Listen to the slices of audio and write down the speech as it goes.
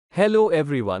Hello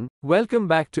everyone, welcome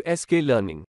back to SK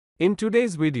Learning. In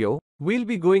today's video, we'll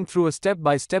be going through a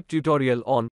step-by-step tutorial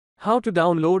on how to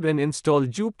download and install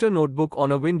Jupyter Notebook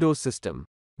on a Windows system.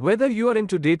 Whether you are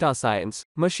into data science,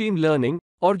 machine learning,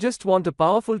 or just want a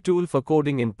powerful tool for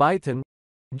coding in Python,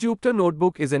 Jupyter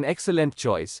Notebook is an excellent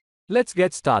choice. Let's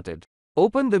get started.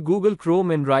 Open the Google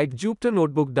Chrome and write Jupyter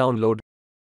Notebook download.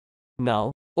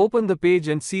 Now, open the page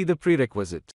and see the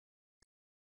prerequisite.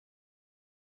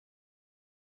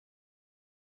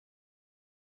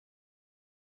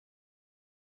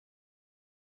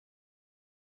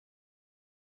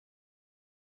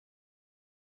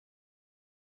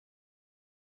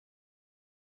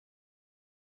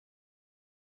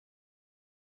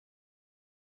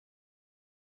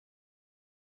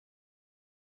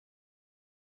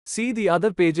 See the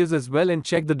other pages as well and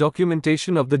check the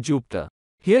documentation of the Jupyter.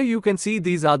 Here you can see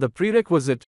these are the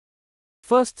prerequisite.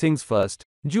 First things first,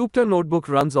 Jupyter Notebook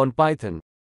runs on Python.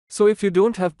 So if you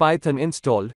don't have Python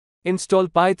installed, install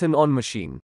Python on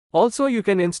machine. Also you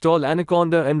can install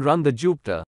Anaconda and run the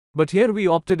Jupyter. But here we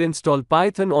opted install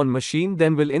Python on machine,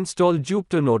 then we'll install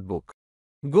Jupyter Notebook.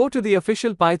 Go to the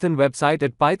official Python website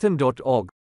at python.org.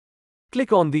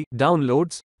 Click on the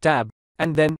Downloads tab,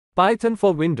 and then Python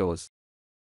for Windows.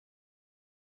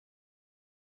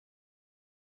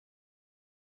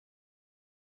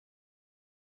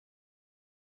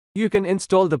 You can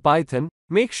install the Python.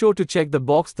 Make sure to check the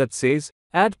box that says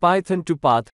Add Python to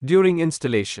Path during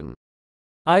installation.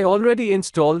 I already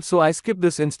installed, so I skip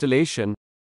this installation.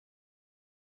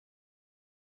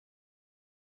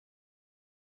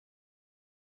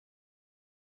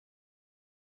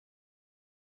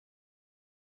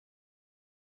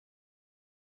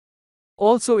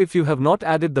 Also, if you have not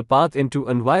added the path into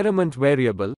environment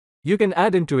variable, you can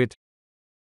add into it.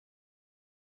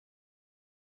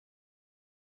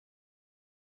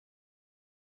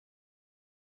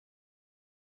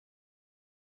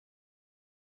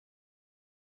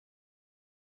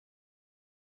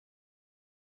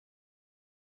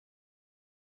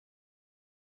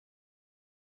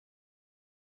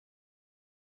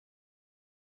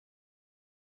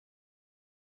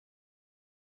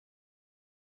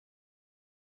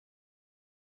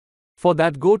 For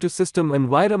that, go to System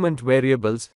Environment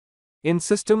Variables. In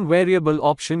System Variable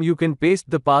option, you can paste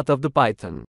the path of the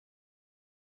Python.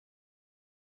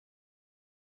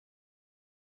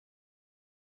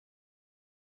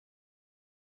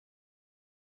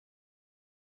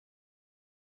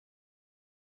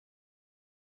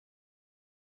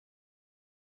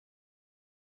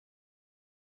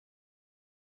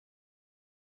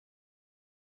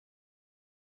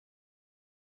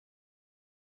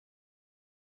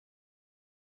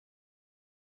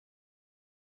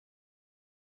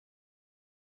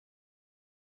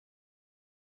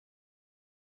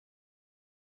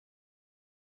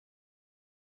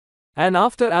 And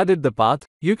after added the path,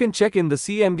 you can check in the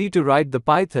CMD to write the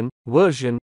Python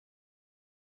version.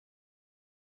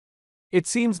 It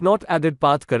seems not added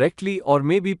path correctly, or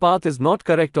maybe path is not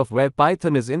correct of where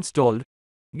Python is installed.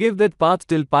 Give that path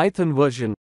till Python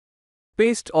version.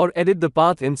 Paste or edit the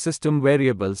path in system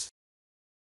variables.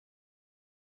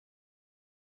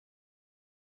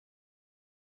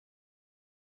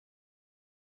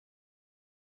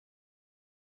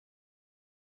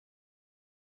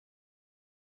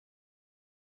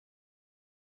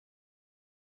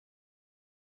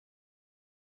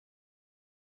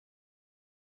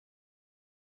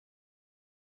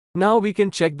 Now we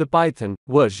can check the Python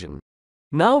version.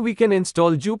 Now we can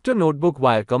install Jupyter Notebook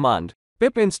via command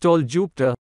pip install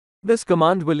Jupyter. This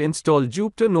command will install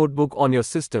Jupyter Notebook on your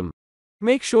system.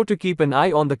 Make sure to keep an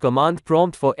eye on the command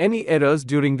prompt for any errors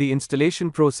during the installation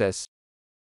process.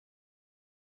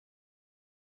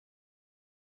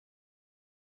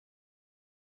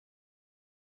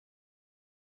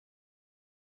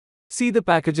 See, the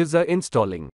packages are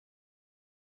installing.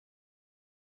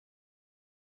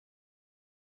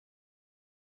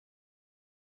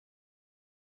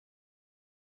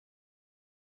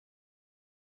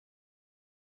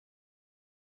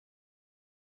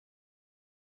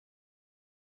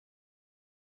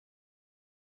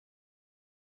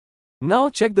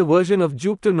 Now check the version of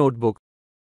Jupyter Notebook.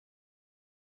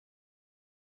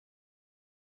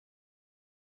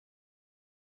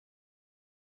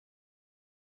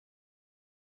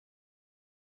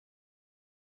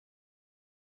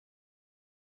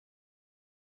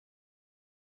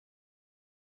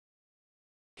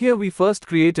 Here we first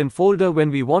create an folder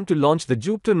when we want to launch the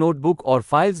Jupyter Notebook or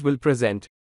files will present.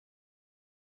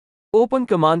 Open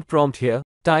command prompt here,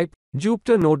 type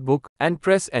Jupyter Notebook and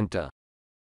press enter.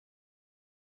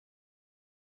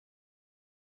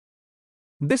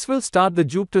 This will start the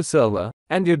Jupyter server,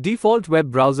 and your default web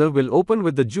browser will open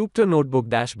with the Jupyter Notebook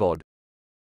dashboard.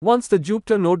 Once the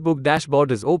Jupyter Notebook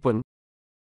dashboard is open,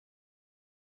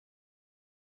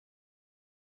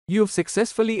 you've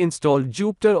successfully installed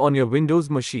Jupyter on your Windows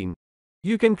machine.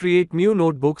 You can create new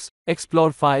notebooks,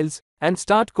 explore files, and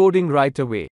start coding right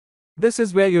away. This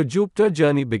is where your Jupyter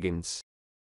journey begins.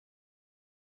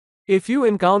 If you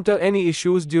encounter any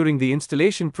issues during the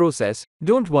installation process,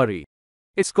 don't worry.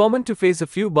 It's common to face a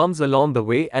few bumps along the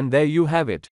way, and there you have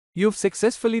it. You've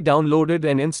successfully downloaded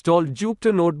and installed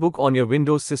Jupyter Notebook on your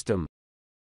Windows system.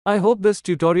 I hope this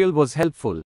tutorial was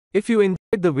helpful. If you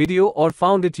enjoyed the video or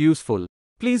found it useful,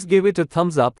 please give it a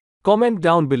thumbs up, comment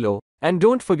down below, and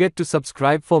don't forget to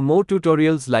subscribe for more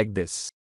tutorials like this.